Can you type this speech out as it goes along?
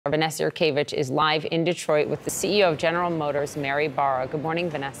Vanessa Yurkevich is live in Detroit with the CEO of General Motors, Mary Barra. Good morning,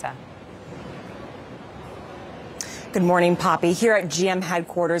 Vanessa. Good morning, Poppy. Here at GM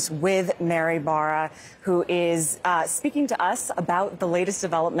headquarters with Mary Barra, who is speaking to us about the latest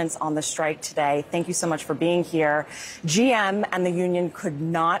developments on the strike today. Thank you so much for being here. GM and the union could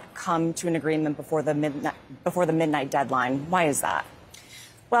not come to an agreement before the midnight deadline. Why is that?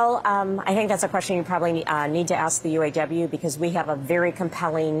 Well, I think that's a question you probably need to ask the UAW, because we have a very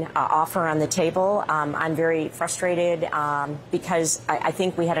compelling offer on the table. I'm very frustrated because I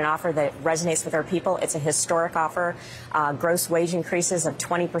think we had an offer that resonates with our people. It's a historic offer. Gross wage increases of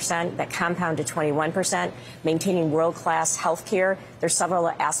 20% that compound to 21%, maintaining world-class health care. There's several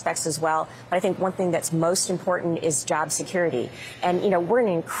aspects as well. But I think one thing that's most important is job security. And, you know, we're in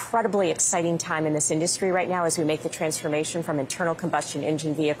an incredibly exciting time in this industry right now as we make the transformation from internal combustion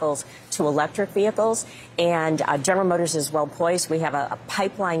engine vehicles to electric vehicles. And General Motors is well poised. We have a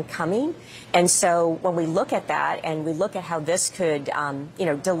pipeline coming. And so when we look at that and we look at how this could,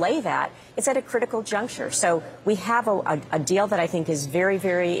 delay that, it's at a critical juncture. So we have a deal that I think is very,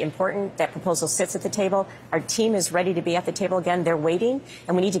 very important. That proposal sits at the table. Our team is ready to be at the table again. They're waiting,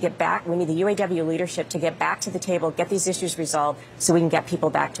 and we need to get back. We need the UAW leadership to get back to the table, get these issues resolved so we can get people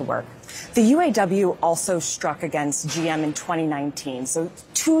back to work. The UAW also struck against GM in 2019, so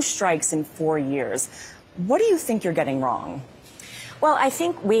 2 strikes in 4 years. What do you think you're getting wrong? Well, I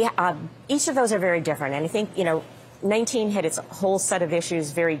think each of those are very different, and I think, 19 had its whole set of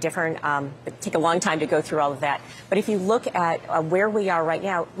issues, very different. It take a long time to go through all of that. But if you look at where we are right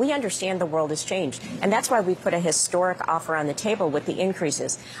now, we understand the world has changed. And that's why we put a historic offer on the table with the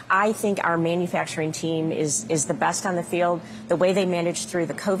increases. I think our manufacturing team is the best on the field. The way they managed through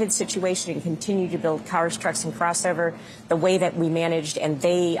the COVID situation and continue to build cars, trucks, and crossover, the way that we managed, and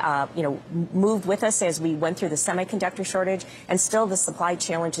they, moved with us as we went through the semiconductor shortage, and still the supply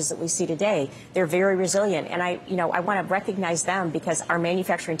challenges that we see today. They're very resilient. And I want to recognize them, because our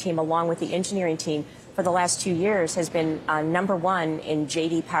manufacturing team, along with the engineering team, for the last 2 years has been #1 in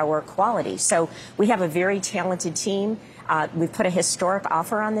J.D. Power quality. So we have a very talented team. We've put a historic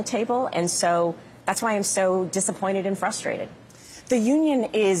offer on the table, and so that's why I'm so disappointed and frustrated. The union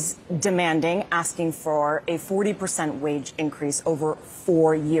is asking for a 40% wage increase over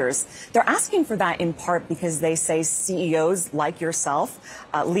 4 years. They're asking for that in part because they say CEOs like yourself,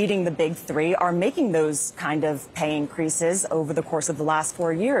 leading the big 3, are making those kind of pay increases over the course of the last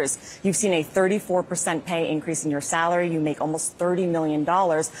 4 years. You've seen a 34% pay increase in your salary. You make almost $30 million.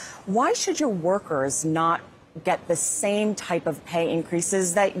 Why should your workers not get the same type of pay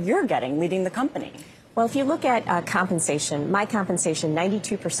increases that you're getting leading the company? Well, if you look at compensation, my compensation,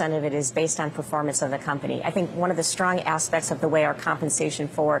 92% of it is based on performance of the company. I think one of the strong aspects of the way our compensation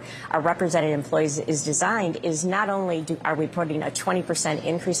for our represented employees is designed is not only are we putting a 20%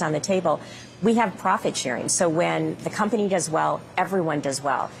 increase on the table, we have profit sharing. So when the company does well, everyone does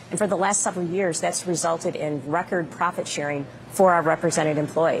well. And for the last several years, that's resulted in record profit sharing for our represented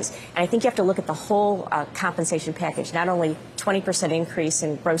employees. And I think you have to look at the whole compensation package, not only 20% increase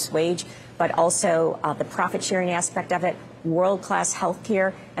in gross wage, but also the profit sharing aspect of it, world-class health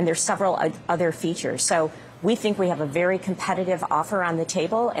care, and there's several other features. So we think we have a very competitive offer on the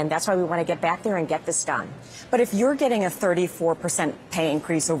table, and that's why we want to get back there and get this done. But if you're getting a 34% pay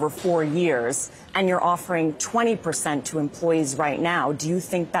increase over 4 years and you're offering 20% to employees right now, do you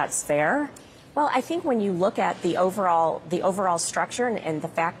think that's fair? Well, I think when you look at the overall structure and the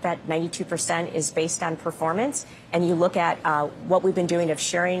fact that 92% is based on performance, and you look at what we've been doing of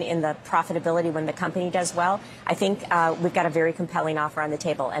sharing in the profitability when the company does well, I think we've got a very compelling offer on the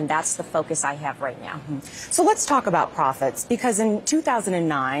table, and that's the focus I have right now. So let's talk about profits, because in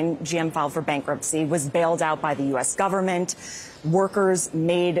 2009, GM filed for bankruptcy, was bailed out by the U.S. government. Workers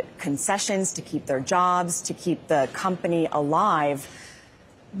made concessions to keep their jobs, to keep the company alive.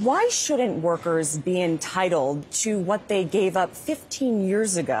 Why shouldn't workers be entitled to what they gave up 15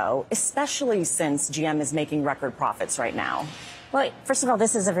 years ago, especially since GM is making record profits right now? Well, first of all,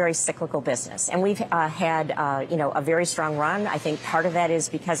 this is a very cyclical business, and we've had, a very strong run. I think part of that is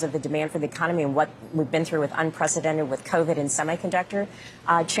because of the demand for the economy and what we've been through with unprecedented with COVID and semiconductor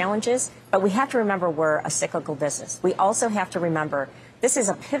challenges. But we have to remember we're a cyclical business. We also have to remember this is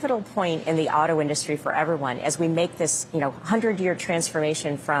a pivotal point in the auto industry for everyone as we make this, 100-year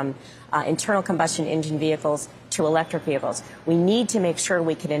transformation from internal combustion engine vehicles to electric vehicles. We need to make sure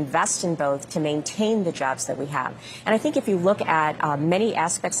we can invest in both to maintain the jobs that we have. And I think if you look at many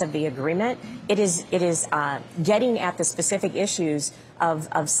aspects of the agreement, it is getting at the specific issues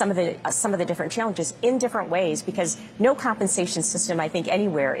of some of the different challenges in different ways, because no compensation system, I think,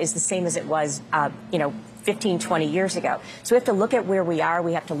 anywhere is the same as it was, 15, 20 years ago. So we have to look at where we are.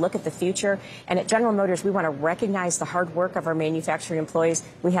 We have to look at the future. And at General Motors, we want to recognize the hard work of our manufacturing employees.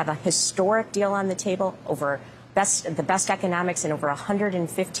 We have a historic deal on the table over the best economics in over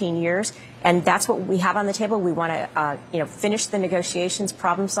 115 years. And that's what we have on the table. We want to finish the negotiations,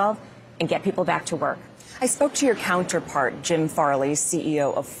 problem solve, and get people back to work. I spoke to your counterpart, Jim Farley,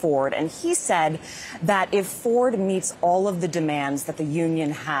 CEO of Ford, and he said that if Ford meets all of the demands that the union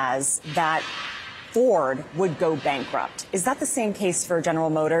has, that Ford would go bankrupt. Is that the same case for General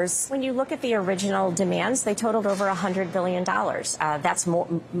Motors? When you look at the original demands, they totaled over $100 billion. That's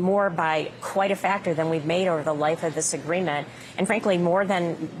more by quite a factor than we've made over the life of this agreement, and frankly, more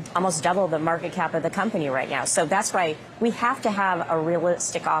than almost double the market cap of the company right now. So that's why we have to have a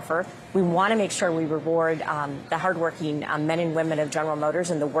realistic offer. We want to make sure we reward the hardworking men and women of General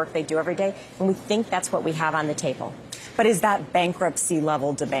Motors and the work they do every day, and we think that's what we have on the table. But is that bankruptcy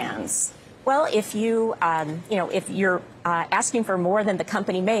level demands? Well, if you're asking for more than the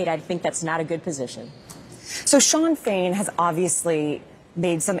company made, I think that's not a good position. So Shawn Fain has obviously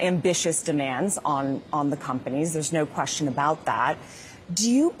made some ambitious demands on the companies. There's no question about that.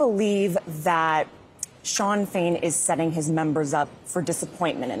 Do you believe that Shawn Fain is setting his members up for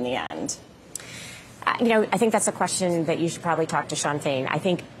disappointment in the end? I think that's a question that you should probably talk to Shawn Fain. I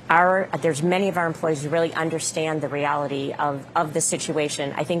think there's many of our employees who really understand the reality of the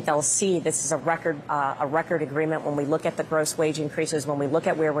situation. I think they'll see this is a record agreement when we look at the gross wage increases, when we look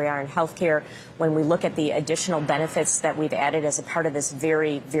at where we are in healthcare, when we look at the additional benefits that we've added as a part of this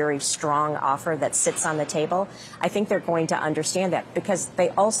very, very strong offer that sits on the table. I think they're going to understand that because they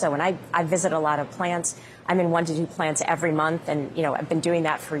also, and I visit a lot of plants. I'm in 1 to 2 plants every month, and I've been doing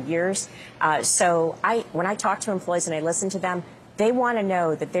that for years. So when I talk to employees and I listen to them, they want to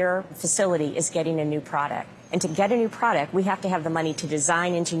know that their facility is getting a new product. And to get a new product, we have to have the money to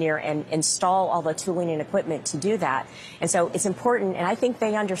design, engineer, and install all the tooling and equipment to do that. And so it's important, and I think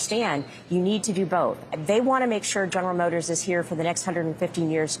they understand you need to do both. They want to make sure General Motors is here for the next 115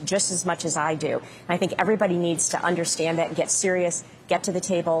 years just as much as I do. And I think everybody needs to understand that and get serious, get to the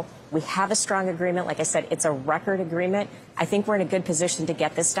table. We have a strong agreement. Like I said, it's a record agreement. I think we're in a good position to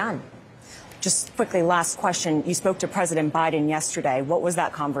get this done. Just quickly, last question. You spoke to President Biden yesterday. What was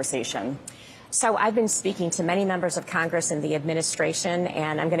that conversation? So I've been speaking to many members of Congress and the administration,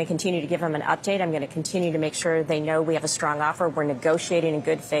 and I'm going to continue to give them an update. I'm going to continue to make sure they know we have a strong offer. We're negotiating in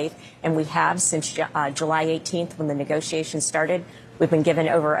good faith, and we have since July 18th when the negotiations started. We've been given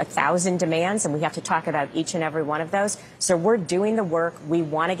over 1,000 demands, and we have to talk about each and every one of those. So we're doing the work. We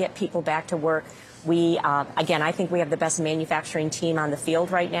want to get people back to work. Again, I think we have the best manufacturing team on the field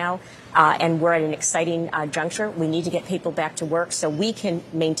right now, and we're at an exciting juncture. We need to get people back to work so we can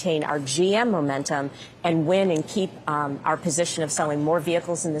maintain our GM momentum and win and keep our position of selling more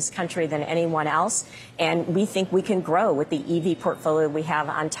vehicles in this country than anyone else. And we think we can grow with the EV portfolio we have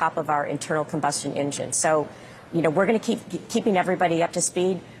on top of our internal combustion engine. So, we're going to keep keeping everybody up to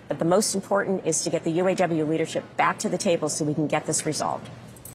speed. But the most important is to get the UAW leadership back to the table so we can get this resolved.